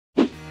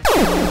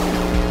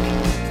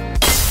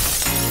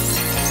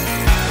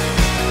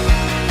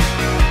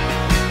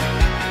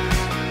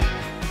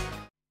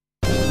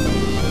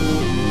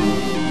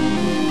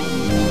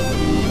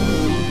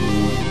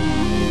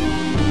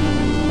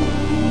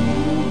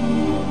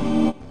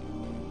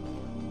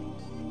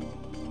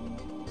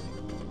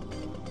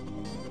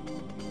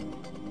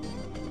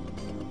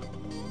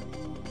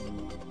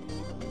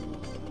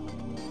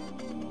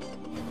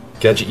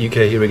Gadget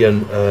UK here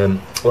again.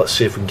 Let's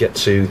see if we can get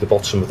to the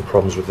bottom of the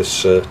problems with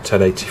this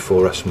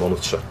 1084S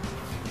monitor.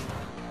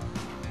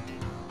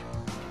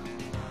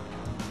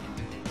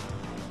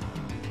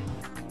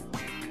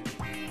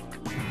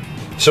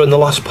 So in the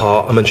last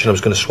part I mentioned I was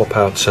going to swap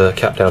out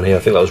cap down here. I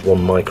think that was 1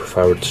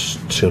 microfarad,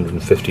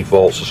 250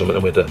 volts or something,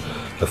 and we had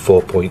a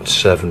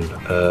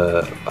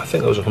 4.7, I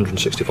think that was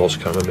 160 volts,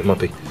 I can't remember, it might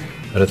be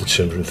another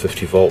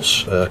 250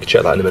 volts, I can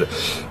check that in a minute.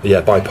 But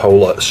yeah,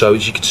 bipolar. So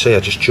as you can see, I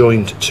just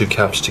joined two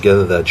caps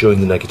together there,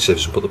 joined the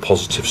negatives and put the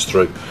positives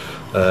through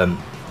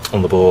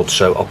on the board.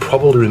 So I'll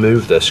probably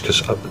remove this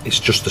because it's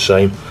just the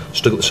same,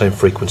 still got the same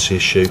frequency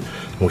issue,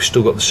 and we've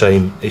still got the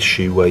same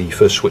issue where you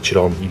first switch it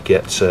on, you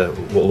get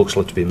what looks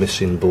like to be a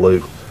missing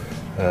blue,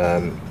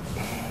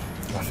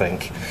 I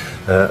think,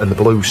 and the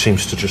blue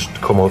seems to just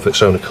come of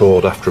its own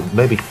accord after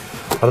maybe,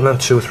 I don't know,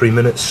 2 or 3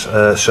 minutes.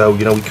 So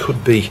you know, we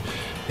could be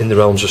in the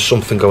realms of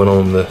something going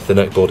on in the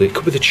neck body. It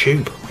could be the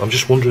tube. I'm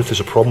just wondering if there's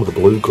a problem with the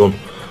blue gun.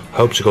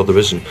 Hope to God there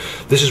isn't.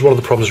 This is one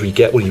of the problems we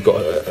get when you've got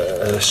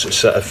a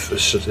set of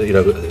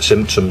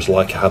symptoms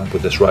like I had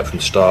with this right from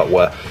the start,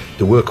 where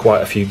there were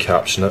quite a few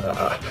caps, and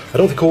I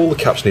don't think all the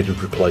caps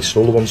needed replaced.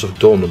 All the ones I've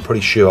done, I'm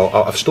pretty sure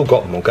I've still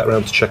got them. I'll get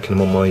around to checking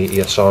them on my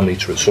ESR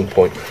meter at some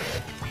point.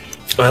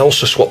 I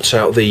also swapped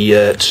out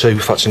the two, in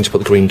fact I need to put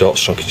the green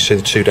dots on. Can you see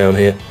the two down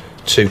here?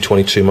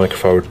 222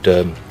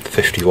 microfarad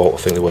 50 volt, I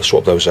think they were,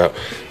 swapped those out.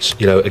 So,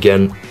 you know,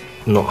 again,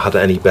 not had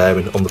any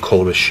bearing on the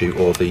colour issue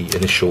or the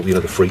initial, you know,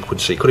 the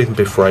frequency. It could even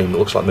be frame. It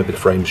looks like maybe the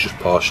frame's just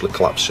partially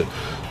collapsing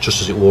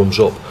just as it warms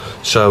up.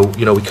 So,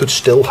 you know, we could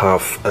still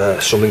have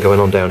something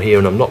going on down here,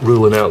 and I'm not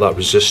ruling out that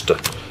resistor.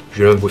 If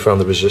you remember, we found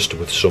the resistor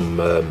with some,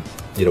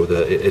 you know,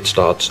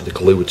 the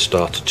glue had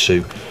started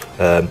to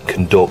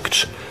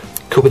conduct.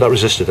 Could be that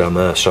resistor down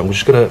there, so I'm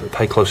just going to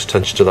pay close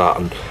attention to that,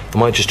 and I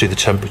might just do the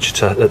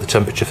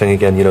temperature thing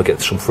again. You know,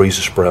 get some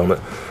freezer spray on it,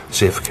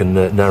 see if I can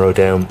narrow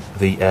down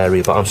the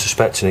area. But I'm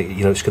suspecting it.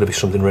 You know, it's going to be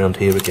something around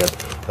here again,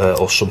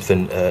 or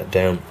something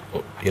down,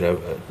 you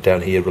know,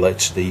 down here related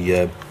to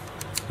the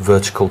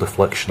vertical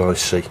deflection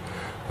IC.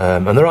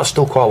 And there are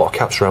still quite a lot of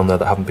caps around there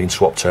that haven't been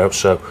swapped out,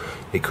 so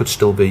it could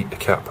still be a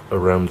cap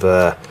around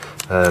there.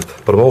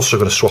 But I'm also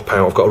going to swap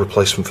out, I've got a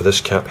replacement for this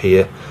cap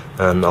here,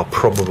 and I'll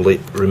probably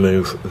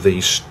remove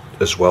these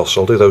as well.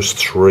 So I'll do those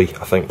 3,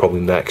 I think, probably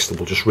next, and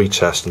we'll just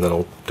retest, and then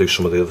I'll do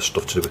some of the other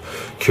stuff to do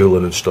with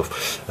cooling and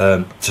stuff,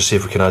 to see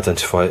if we can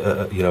identify,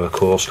 you know, a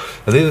cause.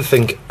 And the other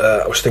thing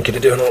I was thinking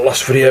of doing on the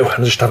last video,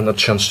 and I just haven't had a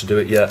chance to do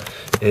it yet,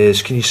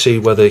 is, can you see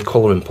where the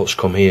colour inputs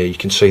come here? You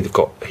can see they've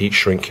got heat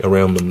shrink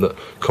around them that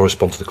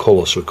correspond to the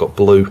colour. So we've got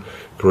blue,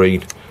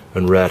 green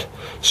and red.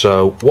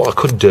 So what I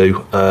could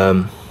do,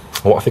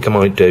 what I think I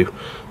might do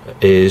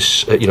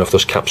is, you know, if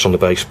those caps on the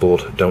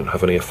baseboard don't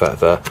have any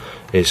effect there,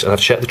 is, and I've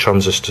checked the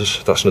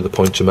transistors, that's another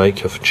point to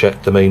make. I've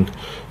checked the main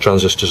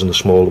transistors and the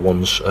smaller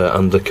ones,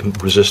 and the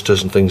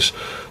resistors and things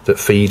that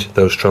feed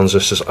those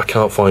transistors. I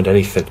can't find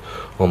anything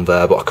on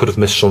there, but I could have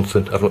missed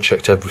something. I've not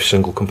checked every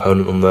single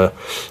component on there.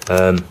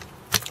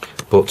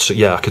 But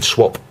yeah, I could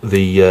swap the,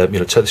 you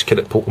know, take this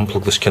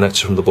unplug this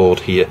connector from the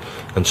board here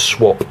and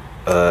swap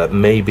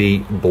maybe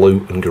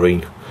blue and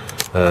green.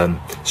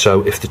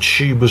 So if the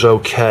tube was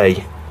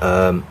okay,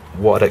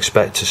 what I'd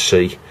expect to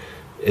see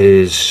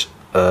is,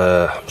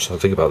 so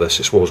think about this,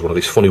 it's always one of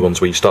these funny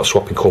ones where you start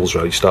swapping colours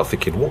around, you start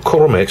thinking, what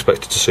colour am I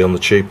expected to see on the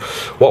tube?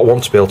 What I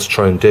want to be able to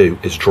try and do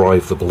is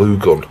drive the blue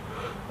gun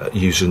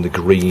using the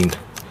green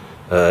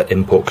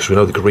input, because we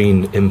know the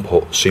green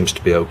input seems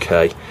to be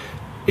okay.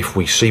 If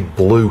we see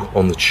blue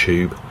on the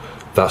tube,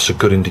 that's a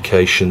good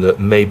indication that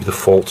maybe the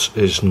fault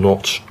is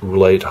not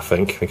related, I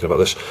think, thinking about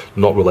this,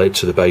 not related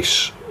to the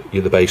base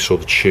or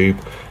the tube,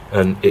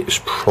 and it's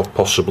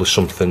possibly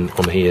something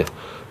on here.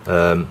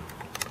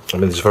 I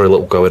mean, there's very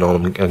little going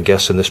on. I'm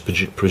guessing this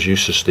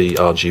produces the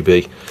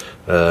RGB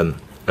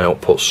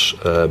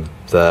outputs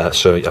there.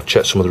 So I've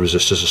checked some of the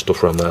resistors and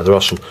stuff around there. There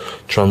are some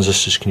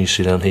transistors, can you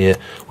see down here?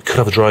 We could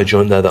have a dry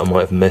joint there that I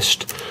might have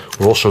missed.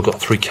 We've also got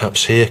 3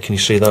 caps here, can you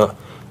see that?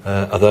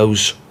 Are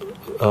those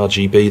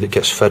RGB that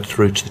gets fed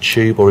through to the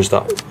tube, or is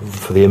that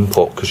for the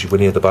input, because you're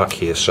near the back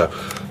here? So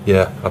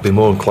yeah, I'd be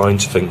more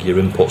inclined to think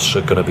your inputs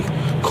are going to be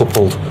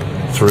coupled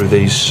through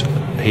these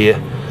here.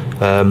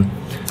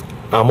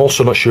 I'm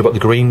also not sure about the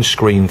green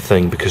screen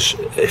thing, because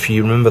if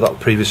you remember that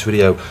previous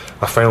video,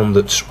 I found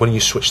that when you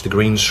switch the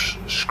green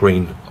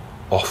screen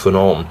off and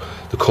on,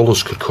 the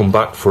colours could come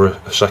back for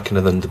a second,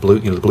 and then the blue,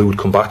 you know, the blue would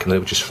come back and then it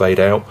would just fade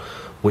out,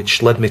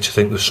 which led me to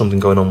think there's something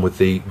going on with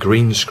the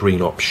green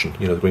screen option,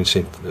 you know, the green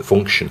screen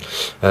function.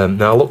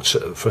 Now I looked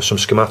for some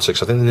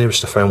schematics. I think the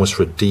nearest I found was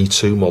for a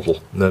D2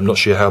 model. Now, I'm not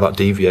sure how that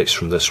deviates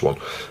from this one,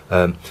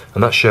 and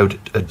that showed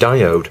a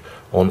diode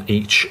on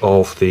each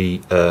of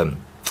the,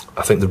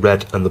 I think the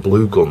red and the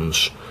blue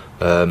guns,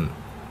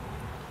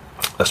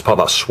 as part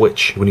of that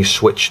switch. When you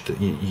switch,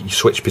 you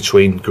switch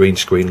between green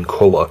screen and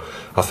colour.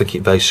 I think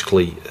it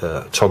basically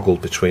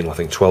toggled between, I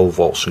think, 12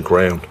 volts and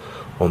ground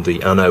on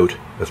the anode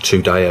of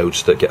 2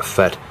 diodes that get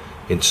fed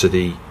into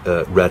the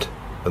red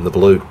and the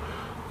blue.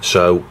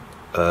 So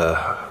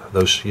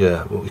those,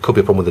 yeah, well, it could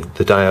be a problem with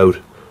the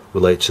diode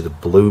related to the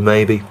blue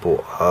maybe,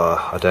 but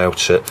I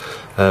doubt it.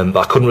 But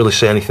I couldn't really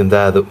see anything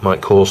there that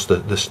might cause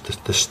this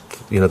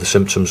the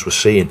symptoms we're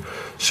seeing.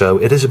 So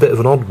it is a bit of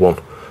an odd one.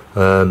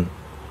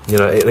 You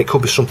know, it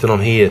could be something on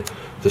here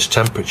that's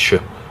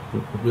temperature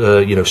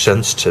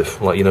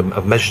sensitive. Like,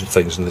 I've measured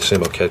things and they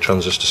seem okay,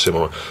 transistor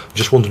similar. I'm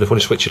just wondering if when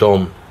you switch it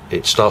on,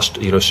 it starts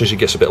to, as soon as it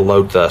gets a bit of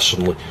load there,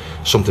 suddenly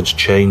something's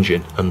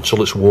changing.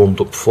 Until it's warmed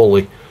up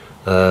fully,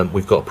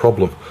 we've got a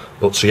problem.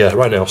 But so yeah,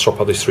 right now I'll swap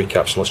out these 3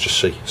 caps and let's just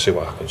see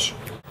what happens.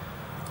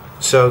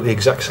 So the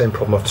exact same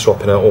problem after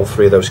swapping out all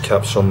 3 of those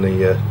caps on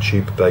the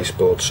tube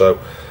baseboard. So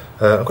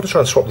I'm going to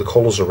try and swap the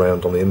colours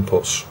around on the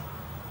inputs.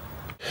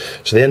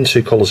 So the end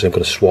 2 colours I'm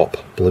going to swap,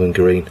 blue and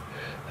green.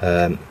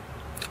 I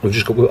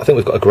think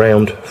we've got a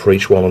ground for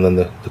each one, and then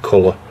the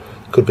colour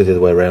could be the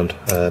other way around.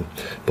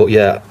 But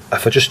yeah,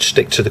 if I just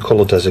stick to the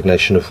colour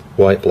designation of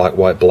white,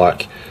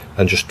 black,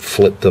 and just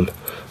flip them,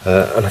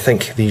 and I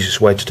think the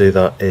easiest way to do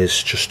that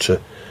is just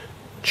to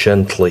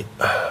gently.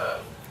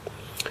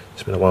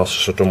 It's been a while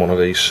since I've done one of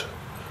these.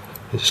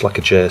 It's like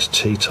a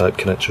JST type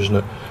connector, isn't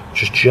it?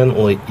 Just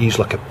gently use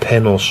like a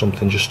pin or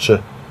something just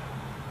to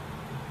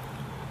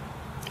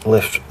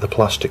lift the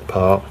plastic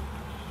part,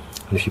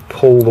 and if you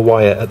pull the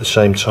wire at the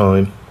same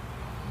time,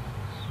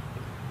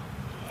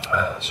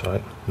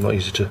 sorry, not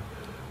easy to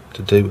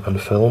do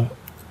and film.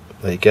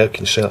 There you go,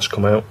 can you see that's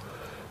come out?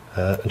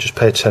 And just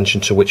pay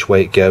attention to which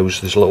way it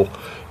goes. There's a little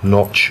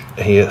notch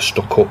here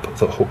stuck up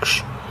that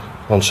hooks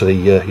onto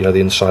the the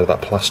inside of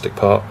that plastic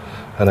part,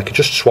 and I can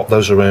just swap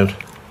those around.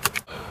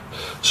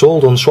 So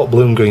all done, swap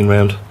blue and green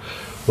round.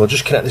 We'll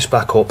just connect this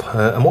back up,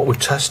 and what we're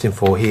testing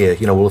for here,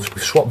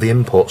 we've swapped the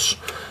inputs.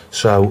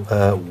 So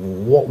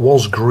what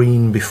was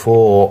green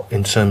before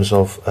in terms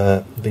of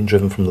being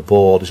driven from the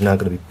board is now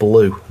going to be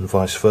blue, and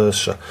vice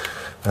versa.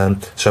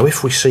 So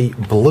if we see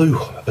blue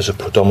as a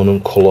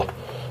predominant colour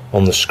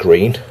on the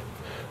screen,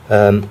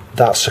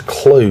 that's a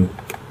clue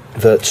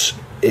that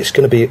it's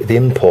going to be the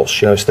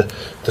inputs. It's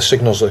the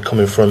signals that are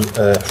coming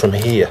from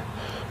here,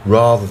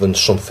 rather than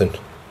something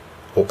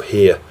up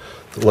here.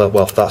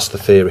 Well, that's the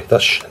theory.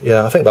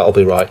 I think that'll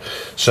be right.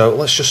 So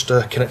let's just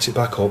connect it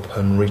back up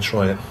and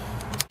retry it.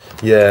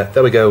 Yeah,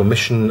 there we go,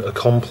 mission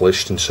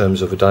accomplished in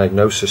terms of a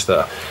diagnosis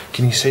there.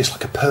 Can you see it's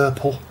like a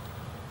purple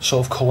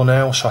sort of colour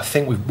now? So I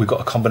think we've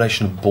got a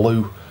combination of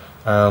blue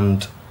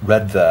and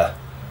red there,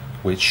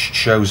 which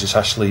shows it's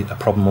actually a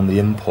problem on the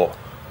input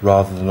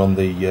rather than on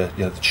the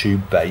the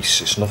tube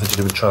base. It's nothing to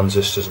do with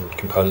transistors and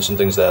components and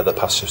things there, the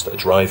passives that are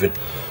driving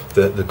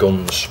the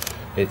guns.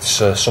 It's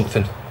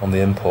something on the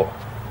input.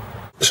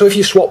 So if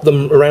you swap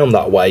them around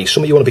that way,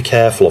 something you want to be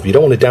careful of. You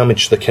don't want to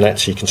damage the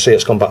connector. You can see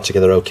it's gone back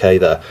together okay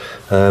there.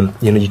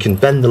 You can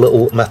bend the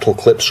little metal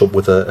clips up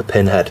with a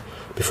pin head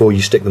before you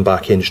stick them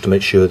back in, just to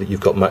make sure that you've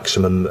got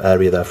maximum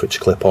area there for it to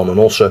clip on. And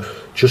also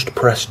just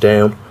press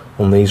down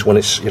on these when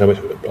it's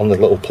on the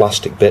little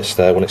plastic bits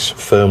there when it's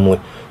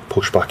firmly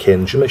pushed back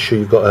in. Just make sure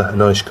you've got a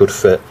nice good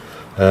fit.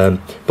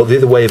 But the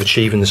other way of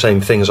achieving the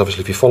same thing is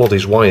obviously if you follow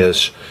these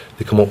wires,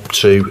 they come up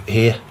to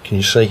here, can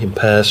you see, in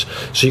pairs.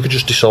 So you could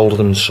just desolder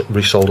them and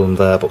resolder them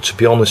there, but to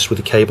be honest, with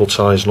the cable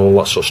ties and all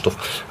that sort of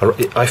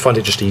stuff, I find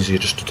it just easier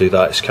just to do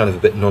that. It's kind of a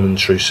bit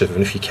non-intrusive,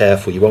 and if you're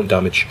careful you won't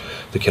damage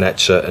the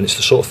connector, and it's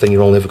the sort of thing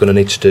you're only ever going to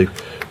need to do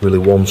really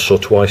once or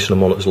twice in a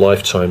monitor's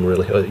lifetime,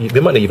 really. You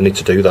might not even need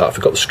to do that. If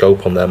I've got the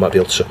scope on there, I might be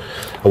able to,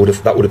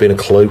 that would have been a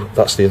clue.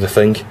 That's the other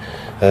thing.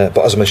 But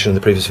as I mentioned in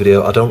the previous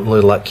video, I don't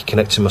really like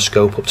connecting my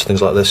scope up to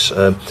things like this.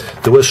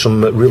 There were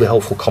some really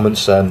helpful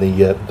comments there in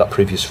that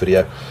previous video.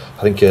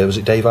 I think, was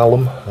it Dave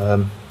Allen?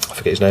 I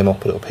forget his name, I'll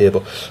put it up here.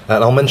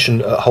 And I'll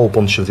mention a whole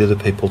bunch of the other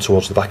people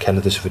towards the back end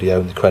of this video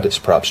in the credits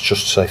perhaps,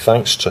 just to say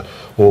thanks to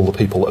all the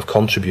people that have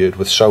contributed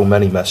with so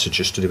many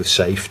messages to do with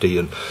safety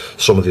and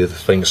some of the other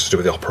things to do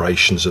with the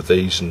operations of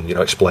these, and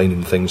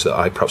explaining things that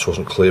I perhaps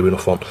wasn't clear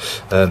enough on.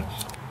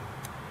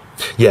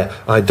 Yeah,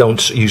 I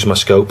don't use my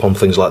scope on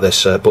things like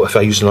this, but if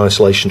I use an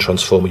isolation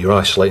transformer, you're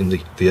isolating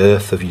the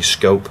earth of your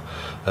scope.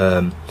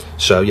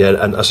 So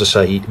yeah, and as I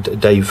say,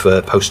 Dave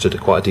posted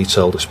quite a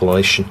detailed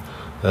explanation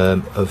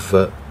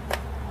of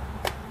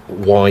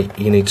why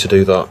you need to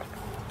do that.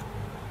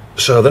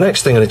 So the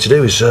next thing I need to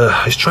do is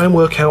try and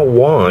work out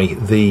why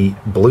the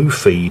blue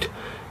feed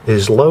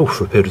is low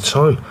for a period of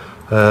time.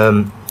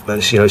 And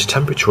it's, it's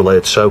temperature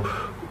related. So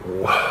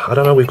I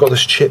don't know. We've got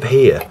this chip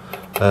here.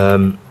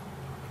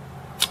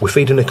 We're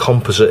feeding a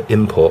composite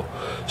input,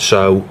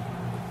 so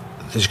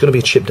there's going to be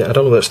a chip down. I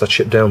don't know if that's that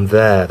chip down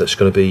there that's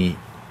going to be.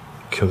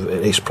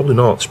 It's probably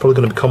not. It's probably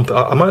going to be.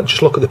 I might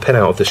just look at the pin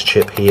out of this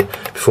chip here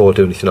before I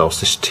do anything else.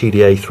 This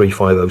TDA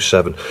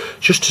 3507,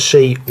 just to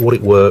see what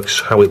it works,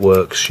 how it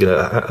works.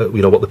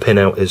 What the pin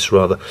out is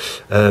rather.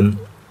 And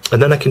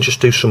then I can just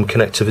do some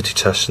connectivity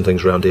tests and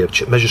things around here.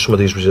 Measure some of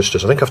these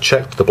resistors. I think I've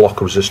checked the block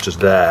of resistors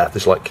there.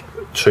 There's like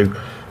two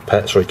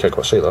pairs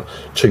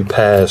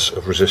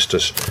of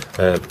resistors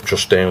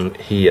just down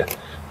here.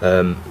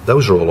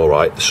 Those are all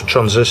alright. There's some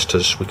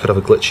transistors. We could have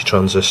a glitchy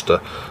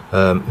transistor.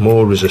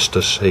 More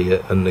resistors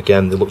here, and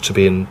again they look to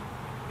be in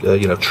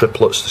you know,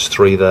 triplets. There's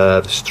 3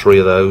 there, there's 3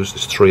 of those,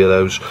 there's 3 of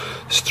those,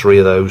 there's 3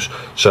 of those.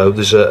 So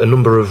there's a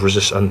number of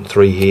resistors, and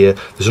 3 here.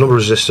 There's a number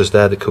of resistors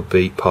there that could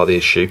be part of the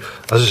issue.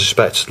 As I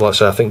suspect, like I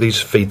say, I think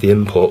these feed the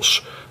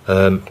inputs.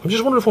 I'm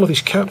just wondering if one of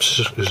these caps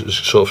is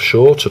sort of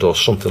shorted or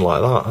something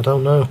like that. I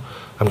don't know.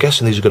 I'm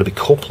guessing these are going to be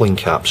coupling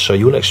caps, so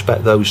you wouldn't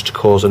expect those to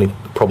cause any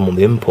problem on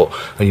the input,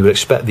 and you would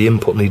expect the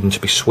input needing to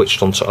be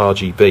switched onto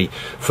RGB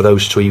for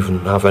those to even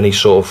have any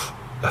sort of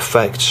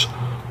effect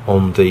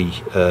on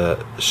the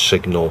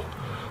signal.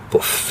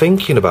 But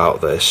thinking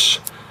about this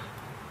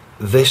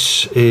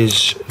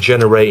is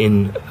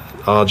generating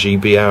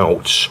RGB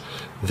out,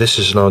 this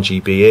is an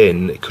RGB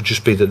in. It could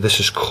just be that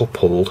this is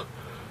coupled,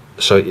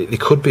 so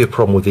it could be a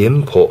problem with the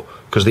input,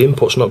 because the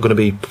input's not going to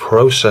be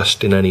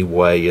processed in any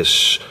way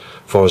as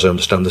far as I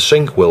understand. The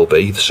sync will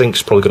be. The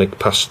sync's probably going to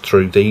pass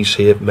through these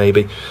here,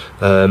 maybe.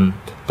 But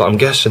I'm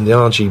guessing the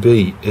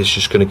RGB is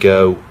just going to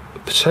go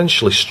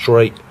potentially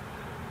straight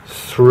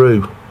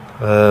through.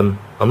 I'm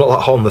not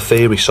that hot on the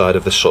theory side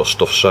of this sort of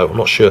stuff, so I'm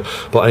not sure.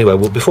 But anyway,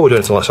 well, before we do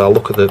anything like that, I'll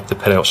look at the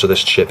pinouts of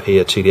this chip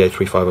here,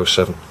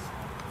 TDA3507.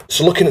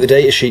 So looking at the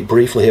datasheet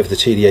briefly here for the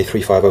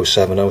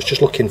TDA3507, I was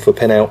just looking for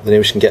pinout. The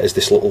nearest you can get is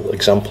this little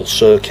example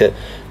circuit.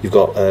 You've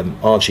got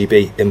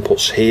RGB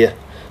inputs here.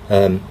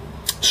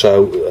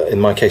 So in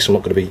my case, I'm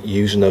not going to be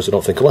using those, I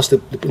don't think, unless they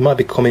might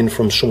be coming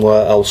from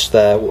somewhere else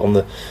there on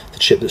the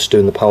chip that's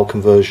doing the PAL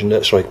conversion.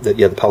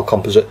 The PAL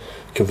composite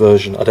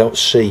conversion. I don't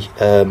see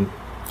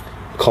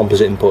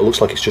composite input. It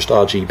looks like it's just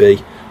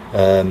RGB.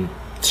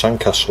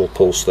 Sandcastle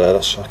pulse there.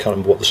 I can't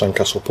remember what the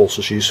Sandcastle pulse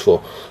is used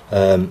for.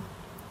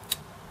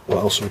 What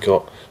else have we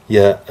got?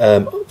 Yeah,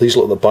 these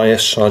look at the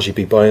bias,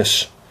 RGB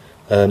bias.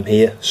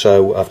 Here,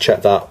 so I've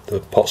checked that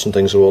the pots and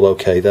things are all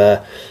okay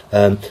there,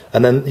 and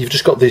then you've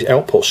just got these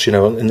outputs. You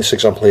know, in this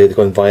example here, they're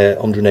going via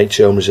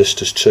 180 ohm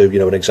resistors to, you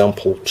know, an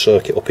example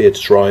circuit up here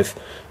to drive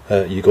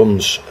your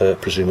guns,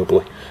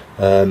 presumably.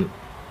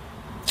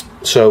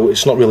 So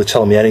it's not really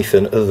telling me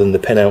anything other than the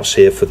pinouts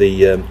here for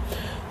the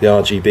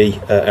RGB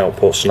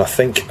outputs, and I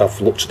think I've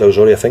looked at those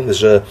already. I think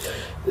there's they're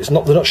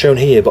not shown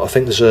here, but I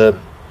think there's a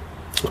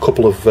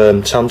couple of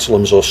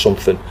tantalums or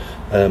something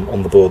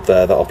on the board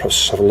there that I'll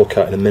perhaps have a look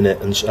at in a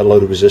minute, and a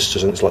load of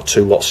resistors, and it's like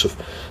 2 lots of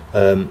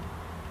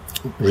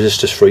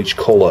resistors for each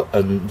colour,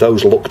 and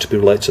those look to be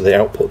related to the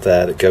output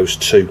there that goes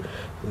to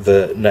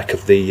the neck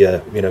of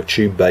the you know,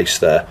 tube base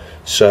there.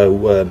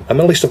 So at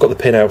least I've got the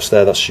pinouts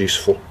there. That's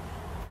useful.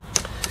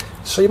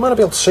 So you might not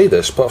be able to see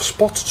this, but I've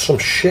spotted some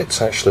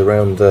shit actually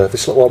around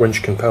this little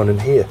orange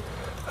component here.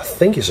 I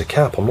think it's a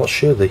cap. I'm not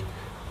sure.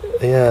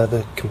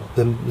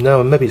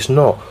 No, maybe it's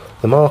not.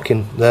 The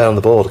marking there on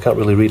the board, I can't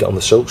really read it on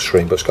the silk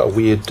screen, but it's got a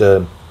weird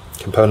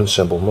component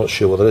symbol. I'm not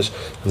sure what it is.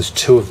 And there's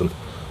 2 of them.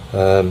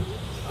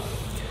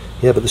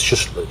 Yeah, but there's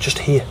just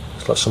here.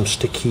 It's like some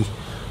sticky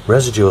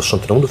residue or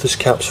something. I wonder if this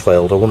cap's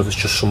failed. I wonder if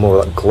it's just some more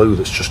of that glue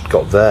that's just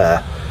got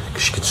there.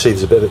 Because you can see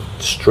there's a bit of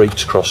it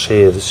streaked across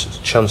here. There's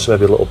a chance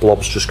maybe a little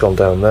blob's just gone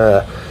down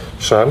there.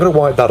 So I'm going to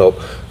wipe that up.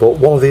 But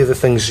one of the other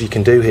things you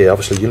can do here,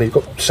 obviously, you know, you've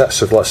got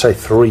sets of, let's say,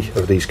 3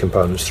 of these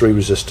components, 3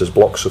 resistors,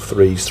 blocks of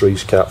 3s, 3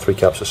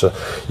 caps. So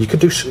you could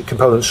do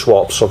component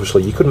swaps.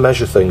 Obviously, you could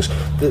measure things.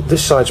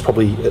 This side's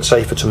probably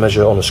safer to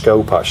measure on a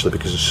scope, actually,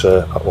 because it's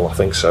well, I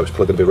think so. It's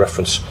probably going to be a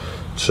reference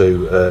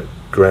to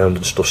ground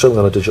and stuff.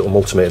 Certainly on a digital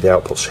multimeter, the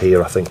outputs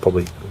here, I think,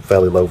 probably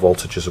fairly low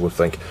voltages, I would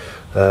think.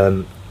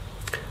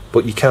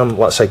 But you can,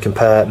 let's say,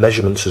 compare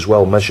measurements as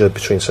well. Measure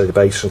between, say, the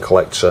base and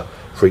collector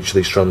for each of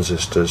these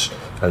transistors,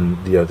 and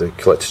you know, the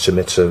collector to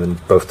emitter in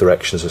both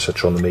directions,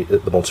 etc. on the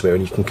multimeter,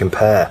 and you can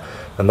compare,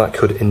 and that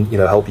could, you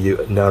know, help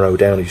you narrow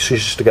down. If you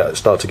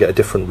start to get a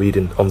different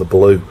reading on the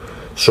blue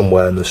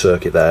somewhere in the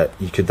circuit there,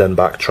 you could then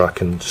backtrack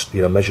and,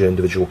 you know, measure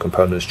individual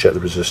components, check the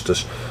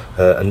resistors,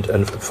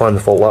 and find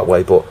the fault that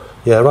way. But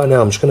yeah, right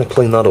now I'm just going to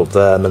clean that up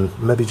there, and then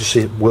maybe just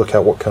work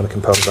out what kind of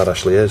component that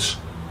actually is.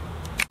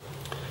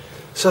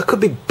 So I could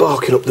be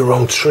barking up the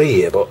wrong tree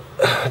here, but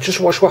just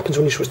watch what happens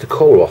when you switch the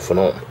colour off and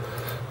on.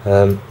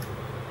 Do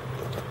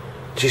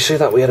you see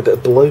that we had a bit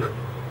of blue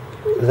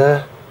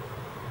there?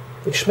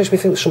 It just makes me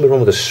think there's something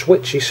wrong with the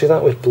switch. You see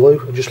that with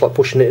blue, just like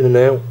pushing it in and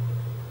out?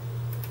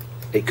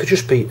 It could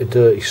just be a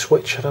dirty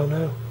switch, I don't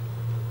know.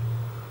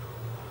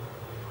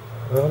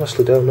 I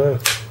honestly don't know.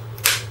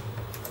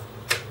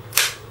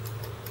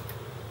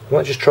 I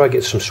might just try and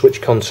get some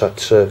switch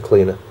contact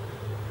cleaner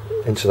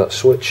into that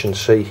switch and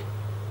see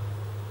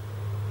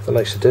if that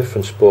makes a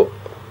difference, but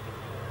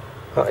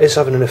that is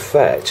having an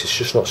effect. It's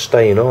just not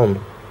staying on.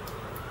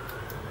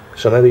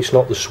 So maybe it's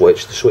not the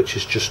switch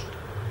is just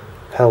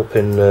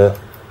helping work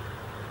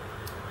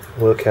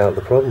out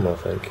the problem, I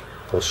think,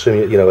 or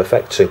assuming, you know,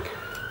 affecting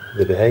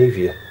the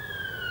behaviour.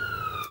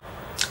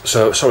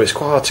 So sorry, it's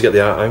quite hard to get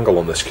the angle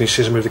on this. Can you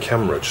see as I move the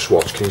camera? Just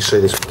watch. Can you see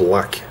this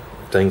black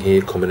thing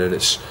here coming in?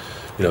 It's,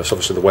 you know, it's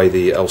obviously the way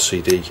the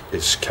LCD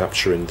is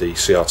capturing the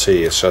CRT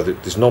here. So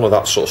there's none of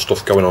that sort of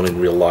stuff going on in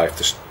real life.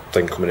 This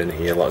thing coming in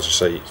here, like as I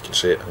say, you can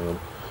see it.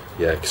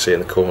 Yeah, you can see it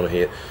in the corner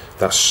here.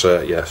 That's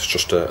yeah, it's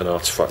just an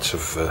artifact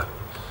of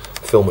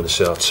filming a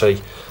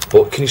CRT.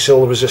 But can you see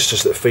all the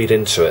resistors that feed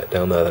into it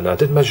down there? And I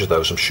did measure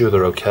those, I'm sure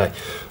they're okay.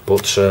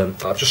 But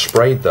I've just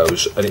sprayed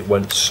those and it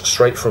went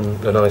straight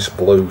from a nice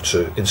blue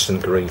to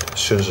instant green as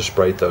soon as I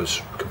sprayed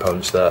those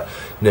components there.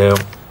 Now,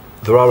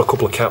 there are a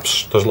couple of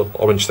caps, those little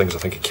orange things I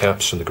think are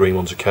caps and the green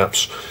ones are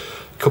caps.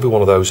 Could be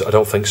one of those, I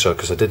don't think so,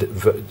 because I did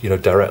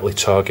it, directly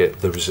target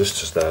the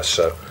resistors there.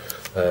 So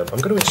I'm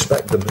going to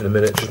inspect them in a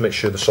minute, just make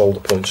sure the solder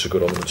points are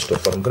good on them and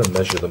stuff, and I'm going to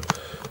measure them.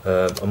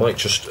 I might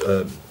just,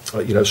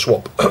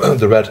 swap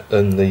the red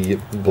and the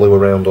blue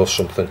around or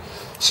something,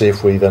 see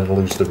if we then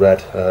lose the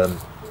red.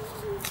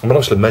 I'm not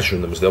actually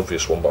measuring them as the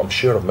obvious one, but I'm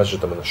sure I've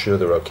measured them and I'm sure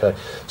they're okay.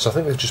 So I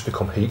think they've just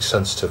become heat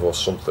sensitive or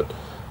something.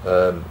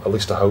 At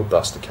least I hope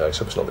that's the case. I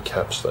hope it's not the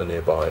caps that are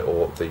nearby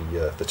or the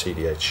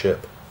TDA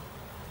chip.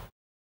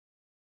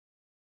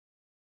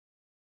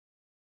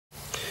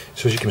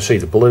 So as you can see,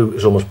 the blue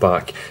is almost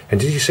back. And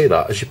did you see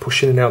that? As you're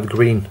pushing in and out the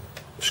green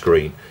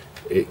screen,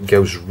 it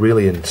goes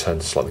really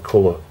intense, like the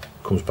colour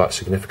comes back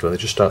significantly. It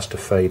just starts to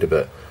fade a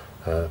bit.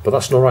 But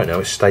that's not right now,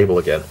 it's stable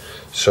again.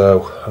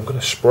 So I'm going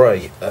to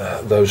spray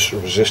those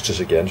resistors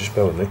again, just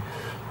bear with me.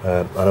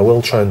 And I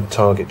will try and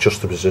target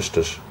just the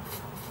resistors.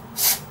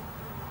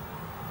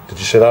 Did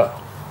you see that?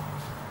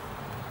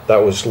 That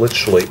was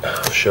literally,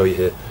 I'll show you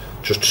here,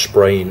 just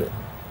spraying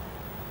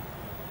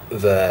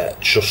there,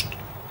 just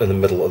in the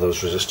middle of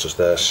those resistors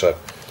there. So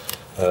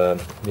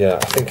yeah,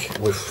 I think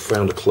we've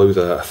found a clue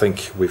there. I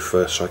think we've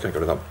sorry, I can't get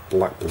rid of that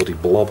black bloody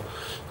blob.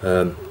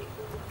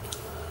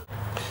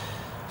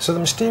 So the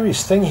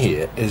mysterious thing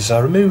here is I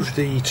removed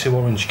the two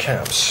orange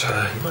caps.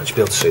 You might just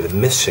be able to see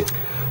them missing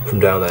from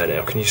down there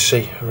now. Can you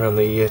see around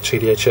the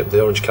TDA chip?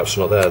 The orange caps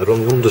are not there, they're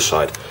on the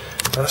underside.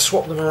 And I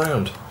swapped them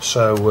around.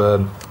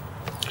 So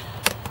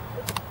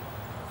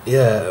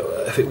yeah,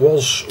 if it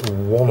was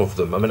one of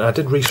them, I mean, I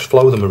did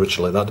reflow them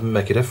originally, that didn't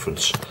make a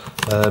difference.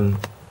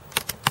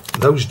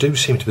 Those do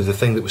seem to be the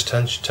thing that was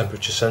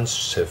temperature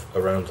sensitive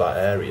around that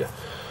area.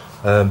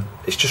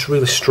 It's just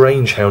really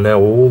strange how now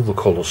all the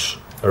colours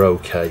are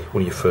okay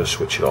when you first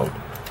switch it on.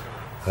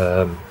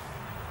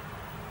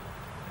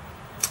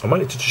 I might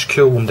need to just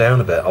cool them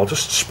down a bit. I'll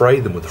just spray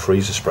them with the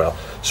freezer spray. I'll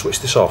switch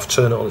this off,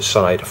 turn it on its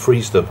side,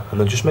 freeze them, and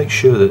then just make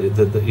sure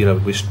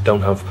that we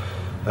don't have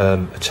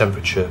a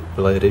temperature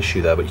related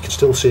issue there, but you can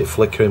still see it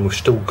flickering. We've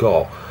still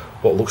got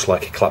what looks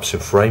like a collapsing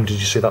frame. Did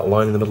you see that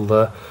line in the middle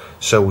there?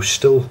 So we've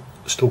still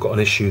got an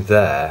issue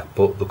there,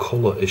 but the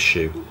colour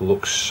issue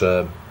looks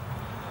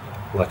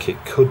like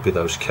it could be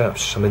those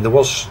caps. I mean, there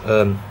was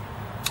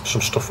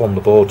some stuff on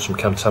the board, some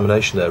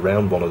contamination there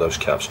around one of those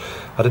caps.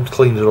 I did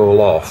clean it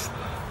all off,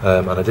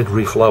 and I did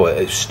reflow it.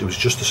 It was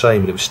just the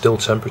same, and it was still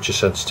temperature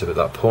sensitive at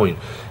that point.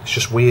 It's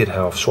just weird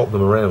how I've swapped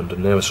them around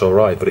and now it's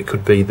alright, but it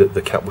could be that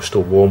the cap was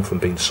still warm from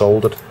being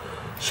soldered.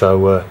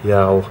 So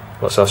yeah,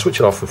 I'll switch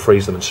it off and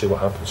freeze them and see what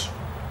happens.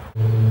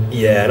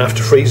 Yeah, and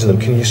after freezing them,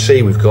 can you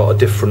see we've got a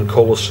different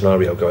colour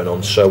scenario going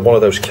on? So one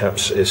of those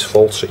caps is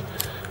faulty.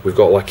 We've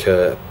got like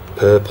a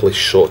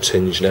purplish sort of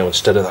tinge now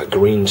instead of that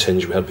green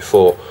tinge we had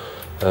before.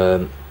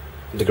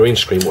 The green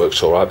screen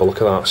works alright, but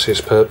look at that, see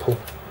it's purple.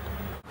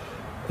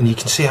 And you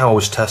can see how I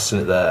was testing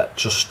it there,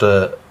 just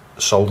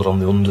soldered on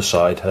the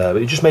underside, but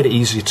it just made it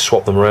easy to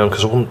swap them around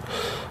because I wasn't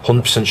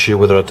 100% sure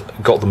whether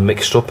I'd got them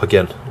mixed up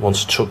again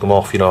once I took them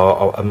off.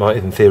 I might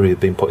in theory have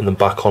been putting them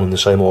back on in the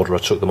same order I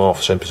took them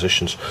off, same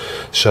positions.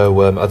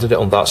 So I did it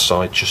on that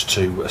side just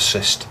to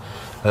assist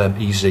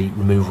easy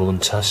removal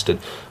and testing.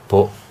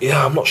 But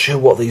yeah, I'm not sure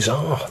what these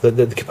are. The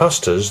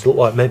capacitors look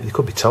like maybe they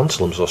could be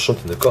tantalums or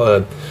something. They've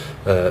got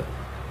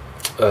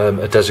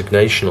a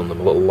designation on them,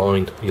 a little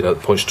line, that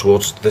points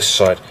towards this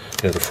side,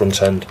 the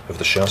front end of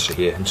the chassis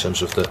here in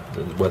terms of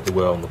where they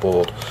were on the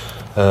board.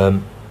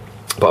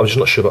 But I'm just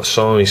not sure about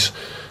size.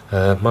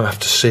 Might have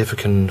to see if I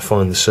can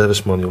find the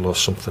service manual or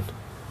something.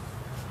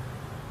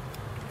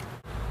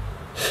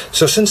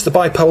 So since the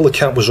bipolar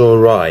cap was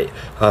alright,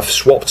 I've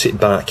swapped it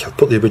back. I've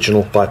put the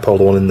original bipolar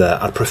one in there.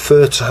 I'd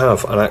prefer to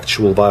have an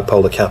actual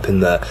bipolar cap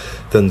in there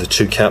than the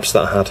two caps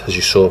that I had, as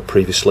you saw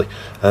previously.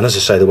 And as I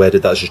say, the way I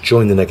did that is just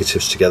join the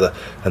negatives together,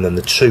 and then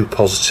the two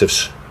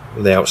positives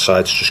on the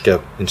outsides just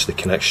go into the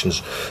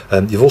connections.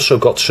 You've also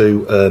got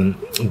to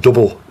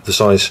double the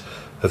size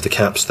of the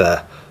caps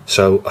there.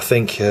 So I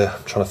think,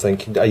 I'm trying to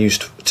think, I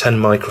used 10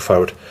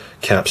 microfarad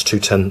caps, two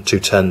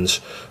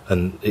 10s,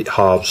 and it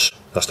halves.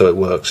 That's how it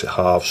works, it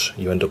halves.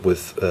 You end up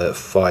with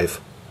 5,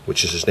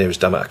 which is as near as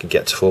damn it I could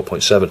get to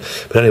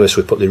 4.7. But anyway,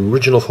 so we put the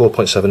original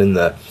 4.7 in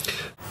there.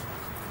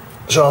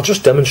 So I'll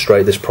just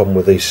demonstrate this problem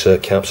with these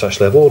caps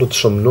actually. I've ordered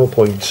some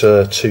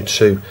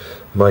 0.22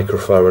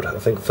 microfarad, I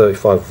think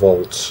 35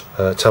 volts,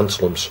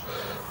 tantalums.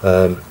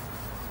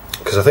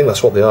 Because I think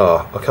that's what they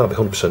are. I can't be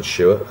 100%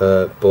 sure,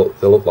 but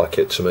they look like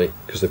it to me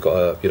because they've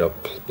got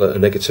a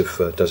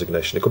negative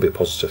designation. It could be a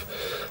positive.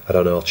 I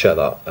don't know. I'll check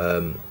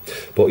that.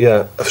 But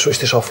yeah, I've switched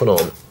this off and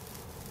on.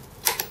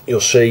 You'll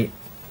see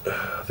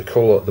the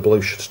colour, the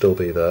blue should still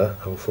be there.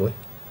 Hopefully.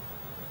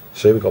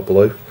 See, we've got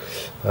blue.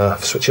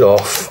 Switch it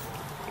off.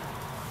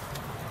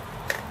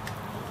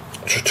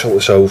 Just tilt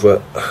this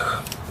over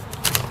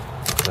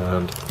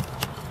and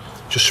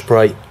just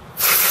spray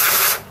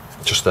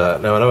just there.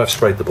 Now I know I've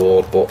sprayed the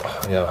board, but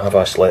I've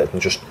isolated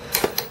and just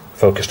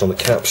focused on the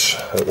caps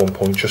at one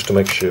point just to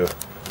make sure.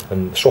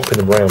 And swapping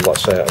them round, like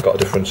I say, I've got a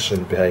difference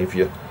in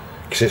behaviour.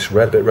 Because it's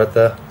red, a bit red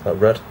there, that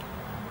red.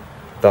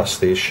 That's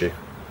the issue.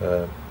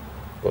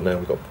 But now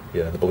we've got,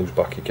 the blue's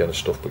back again and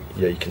stuff. But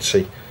yeah, you can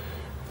see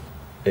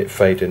it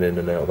fading in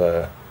and out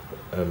there.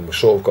 And we've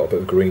sort of got a bit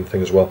of a green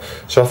thing as well.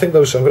 So I think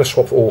I'm going to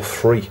swap all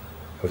three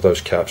of those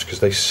caps because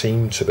they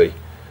seem to be,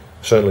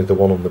 certainly the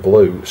one on the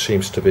blue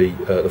seems to be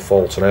the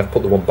fault. And I've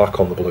put the one back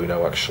on the blue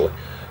now actually.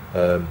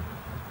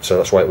 So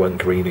that's why it went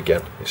green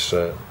again. It's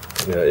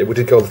it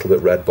did go a little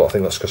bit red, but I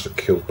think that's because it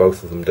killed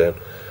both of them down.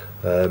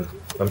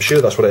 I'm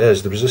sure that's what it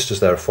is. The resistors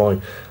there are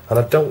fine, and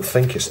I don't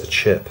think it's the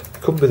chip.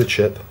 It could be the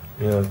chip,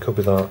 it could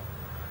be that,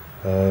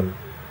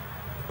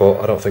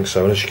 but I don't think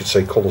so. And as you can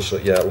see, colours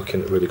are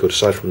looking really good.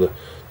 Aside from the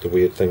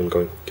weird thing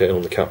getting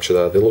on the capture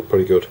there, they look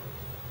pretty good.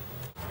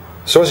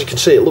 So as you can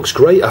see, it looks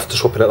great after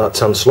swapping out that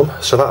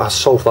tantalum. So that has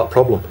solved that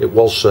problem. It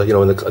was, and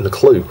the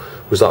clue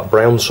was that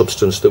brown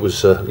substance that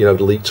was,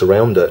 leaked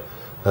around it.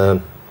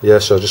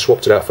 So I just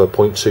swapped it out for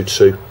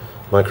 0.22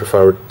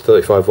 microfarad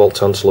 35 volt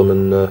tantalum,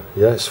 and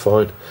it's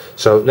fine.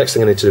 So next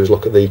thing I need to do is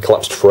look at the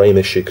collapsed frame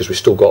issue, because we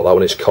still got that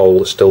when it's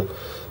cold. It still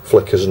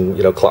flickers and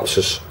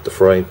collapses the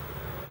frame.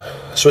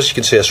 So as you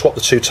can see, I swapped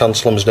the two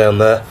tantalums down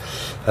there.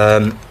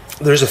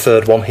 There is a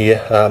third one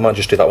here. I might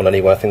just do that one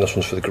anyway. I think this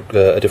one's for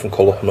a different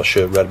colour. I'm not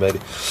sure, red maybe.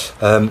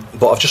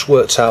 But I've just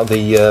worked out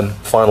the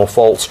final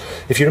faults.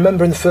 If you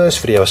remember in the first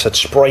video, I said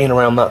spraying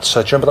around that. Do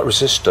you remember that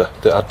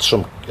resistor that had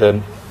some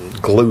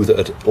glue that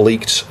had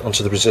leaked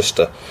onto the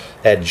resistor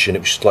edge, and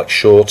it was like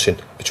shorting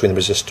between the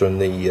resistor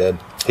and the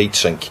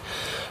heatsink?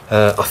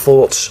 I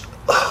thought,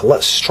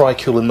 let's try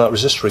cooling that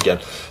resistor again,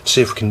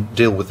 see if we can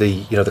deal with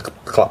the the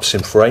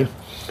collapsing frame.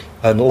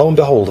 And lo and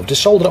behold, I've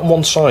desoldered it on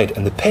one side,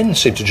 and the pin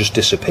seemed to just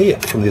disappear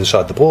from the other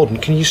side of the board.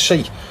 And can you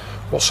see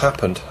what's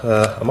happened?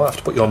 I might have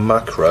to put you on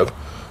macro.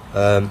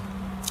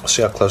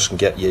 See how close I can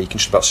get you. You can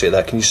just about see it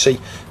there. Can you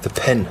see the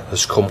pin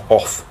has come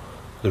off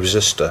the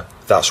resistor?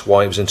 That's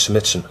why it was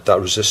intermittent. That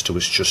resistor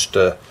was just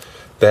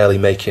barely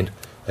making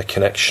a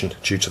connection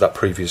due to that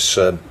previous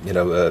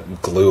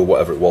glue or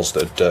whatever it was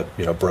that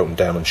had broken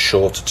down and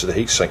shorted to the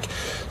heatsink.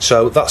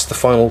 So that's the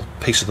final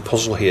piece of the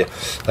puzzle here,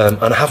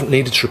 and I haven't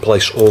needed to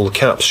replace all the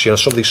caps. Some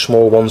of these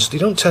small ones, they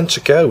don't tend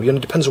to go. It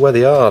depends on where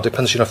they are.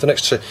 Depends if they're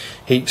next to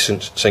heat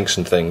sinks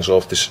and things, or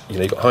if this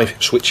you've got high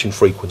switching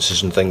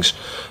frequencies and things.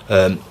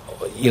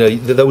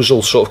 Those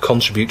all sort of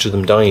contribute to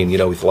them dying,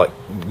 with like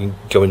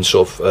going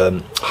sort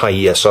of high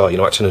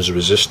ESR, acting as a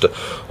resistor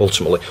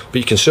ultimately. But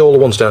you can see all the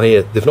ones down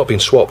here, they've not been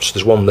swapped.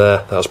 There's one there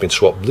that has been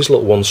swapped. These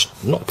little ones,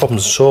 not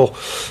problems at all.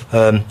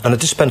 And I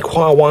did spend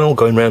quite a while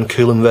going around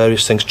cooling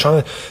various things,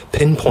 trying to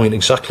pinpoint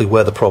exactly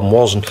where the problem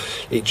was, and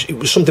it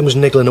was something was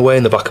niggling away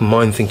in the back of my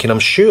mind, thinking I'm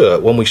sure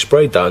when we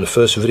sprayed that in the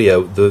first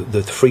video,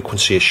 the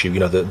frequency issue,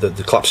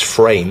 the collapsed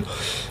frame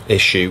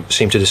issue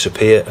seemed to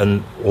disappear,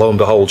 and lo and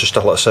behold, just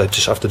like I said,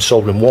 just after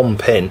soldering one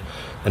pin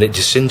and it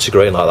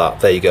disintegrating like that,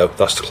 there you go,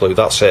 that's the clue,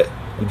 that's it.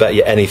 I bet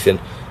you anything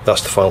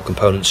that's the final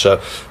component.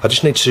 So I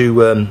just need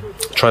to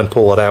try and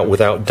pull that out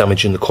without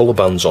damaging the colour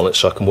bands on it,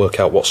 so I can work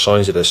out what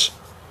size it is.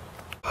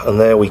 And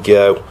there we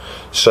go.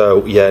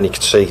 So yeah, and you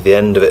can see the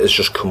end of it has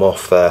just come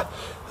off there.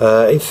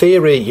 In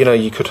theory,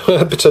 you could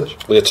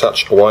potentially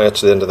attach a wire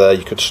to the end of there.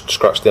 You could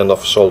scratch the end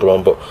off a solder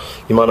on, but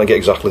you might not get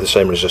exactly the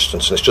same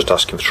resistance, and it's just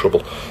asking for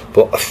trouble.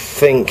 But I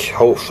think,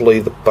 hopefully,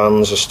 the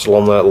bands are still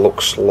on there. It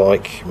looks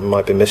like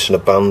might be missing a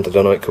band. I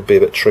don't know, it could be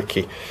a bit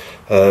tricky.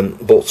 I'll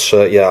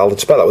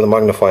inspect that with a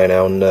magnifier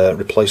now and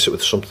replace it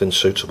with something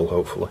suitable,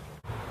 hopefully.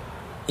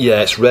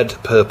 Yeah, it's red,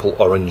 purple,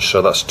 orange,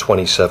 so that's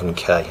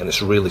 27K, and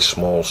it's really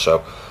small,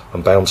 so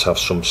I'm bound to have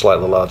some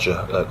slightly larger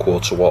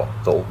quarter watt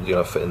that'll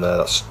fit in there.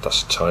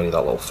 That's tiny,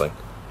 that little thing.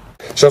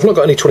 So I've not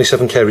got any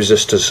 27K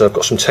resistors. I've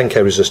got some 10K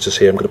resistors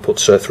here. I'm going to put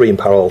 3 in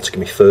parallel to give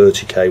me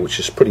 30K, which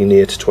is pretty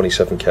near to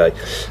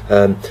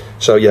 27K.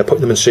 So yeah,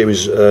 putting them in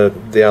series,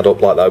 they add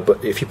up like that.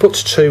 But if you put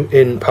 2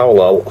 in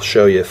parallel, I'll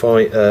show you. If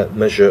I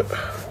measure,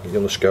 you're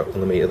on the scope on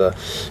the meter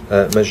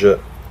there,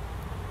 measure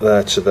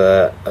there to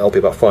there, it'll be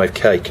about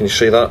 5K. Can you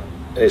see that?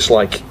 It's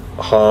like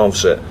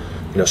halves it.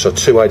 So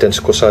 2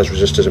 identical size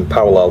resistors in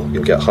parallel,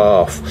 you'll get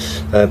half.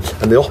 And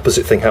the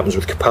opposite thing happens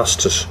with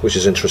capacitors, which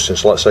is interesting.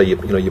 So let's say you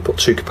put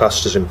 2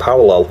 capacitors in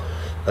parallel,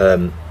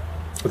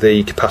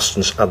 the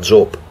capacitance adds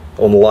up,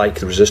 unlike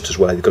the resistors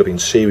where they've got to be in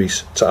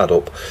series to add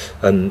up.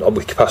 And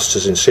with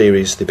capacitors in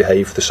series, they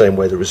behave the same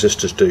way the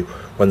resistors do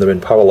when they're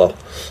in parallel.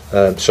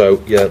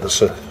 So yeah,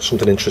 that's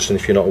something interesting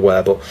if you're not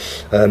aware. But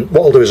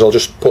what I'll do is I'll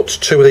just put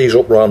 2 of these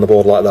up around the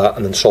board like that,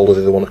 and then solder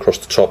the other one across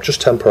the top,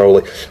 just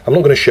temporarily. I'm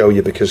not going to show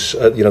you because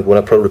when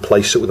I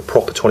replace it with a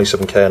proper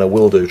 27K, and I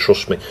will do,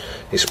 trust me,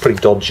 it's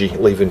pretty dodgy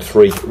leaving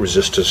 3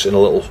 resistors in a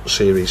little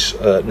series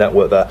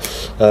network there.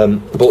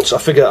 But I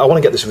figure I want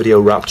to get this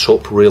video wrapped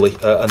up really,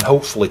 and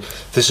hopefully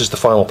this is the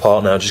final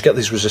part now. Just get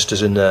these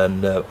resistors in there,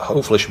 and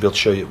hopefully I should be able to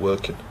show you it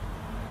working.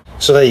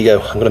 So there you go,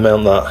 I'm going to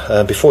mount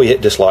that. Before you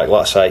hit dislike,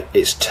 like I say,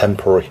 it's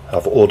temporary.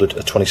 I've ordered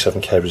a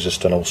 27k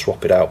resistor and I'll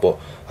swap it out, but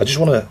I just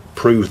want to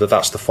prove that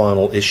that's the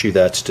final issue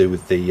there to do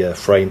with the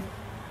frame.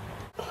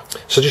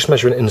 So just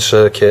measuring it in the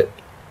circuit,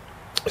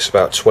 it's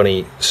about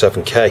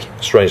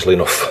 27k, strangely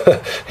enough,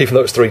 even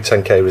though it's three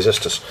 10k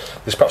resistors.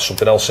 There's perhaps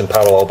something else in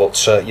parallel,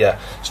 but yeah,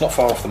 it's not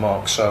far off the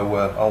mark, so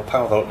I'll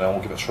power that up now and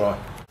we'll give it a try.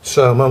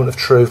 So, moment of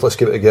truth, let's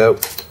give it a go.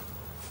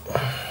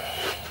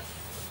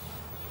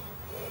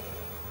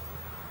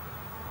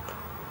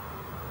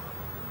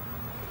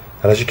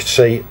 And as you can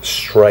see,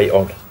 straight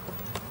on.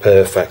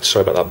 Perfect.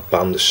 Sorry about that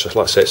band. It's, like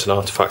I say, it's an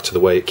artifact of the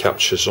way it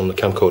captures on the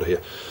camcorder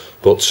here.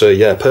 But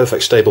yeah,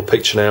 perfect stable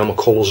picture now. My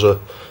colours are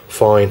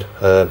fine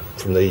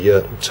from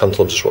the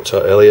tantalums I swapped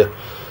out earlier.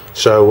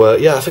 So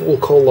yeah, I think we'll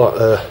call that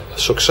a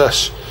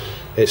success.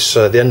 It's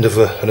the end of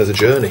another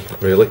journey,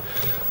 really.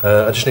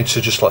 I just need to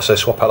like I say,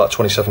 swap out that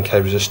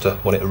 27k resistor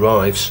when it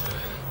arrives.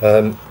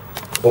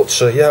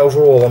 But yeah,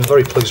 overall, I'm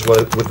very pleased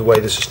with the way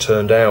this has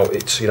turned out.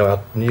 It's, you know,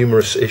 had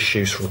numerous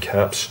issues from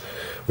caps.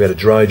 We had a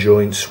dry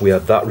joint, we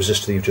had that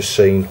resistor that you've just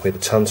seen, we had the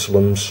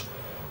tantalums.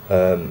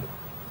 Other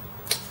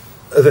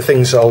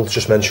things I'll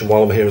just mention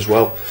while I'm here as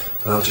well.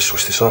 I'll just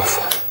switch this off.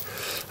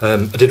 I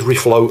did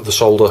refloat the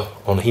solder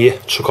on here,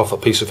 took off a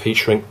piece of heat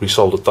shrink,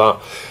 resoldered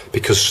that,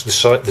 because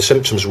the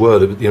symptoms were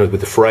that, you know,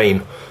 with the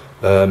frame,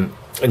 and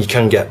you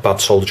can get bad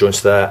solder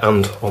joints there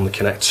and on the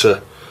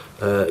connector.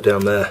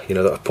 Down there, you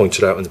know, that I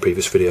pointed out in the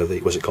previous video,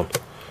 where's it gone?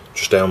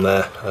 Just down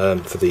there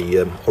for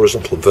the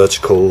horizontal and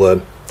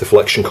vertical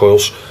deflection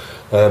coils.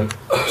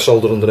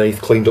 Soldered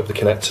underneath, cleaned up the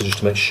connector just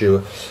to make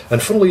sure.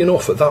 And funnily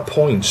enough, at that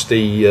point,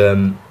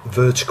 the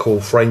vertical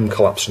frame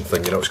collapsing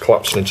thing, you know, it was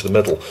collapsing into the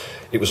middle.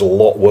 It was a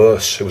lot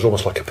worse. It was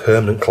almost like a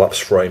permanent collapse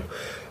frame.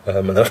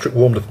 And then after it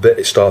warmed up a bit,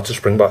 it started to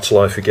spring back to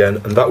life again.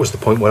 And that was the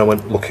point when I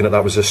went looking at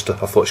that resistor.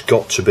 I thought it's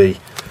got to be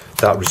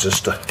that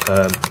resistor.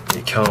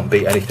 It can't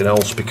be anything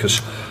else,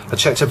 because I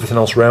checked everything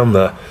else around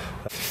there.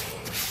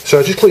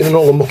 So just cleaning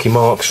all the mucky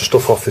marks and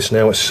stuff off this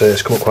now.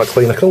 It's come up quite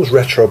clean. I can always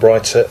retro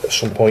bright it at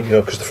some point, you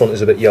know, because the front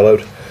is a bit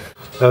yellowed.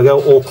 There we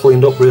go, all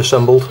cleaned up,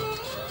 reassembled.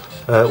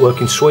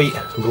 Working sweet,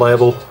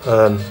 reliable.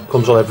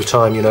 Comes on every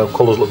time, you know.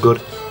 Colours look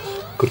good,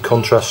 good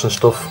contrast and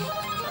stuff.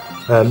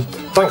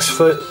 Thanks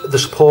for the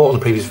support on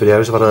previous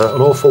videos. I've had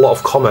an awful lot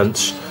of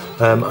comments.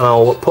 And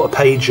I'll put a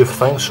page of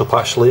thanks up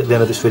actually at the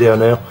end of this video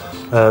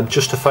now,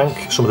 just to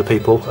thank some of the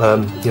people,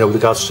 you know, with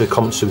regards to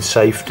comments with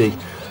safety,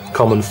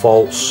 common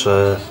faults,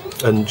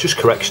 and just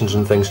corrections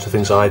and things to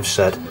things I've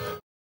said.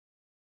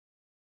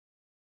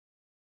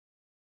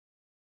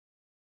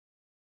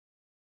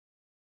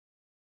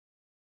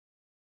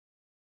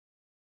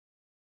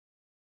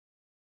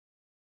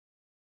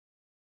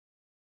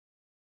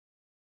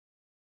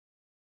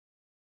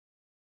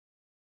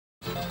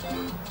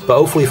 But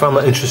hopefully you found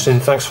that interesting.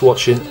 Thanks for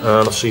watching, and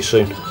I'll see you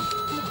soon.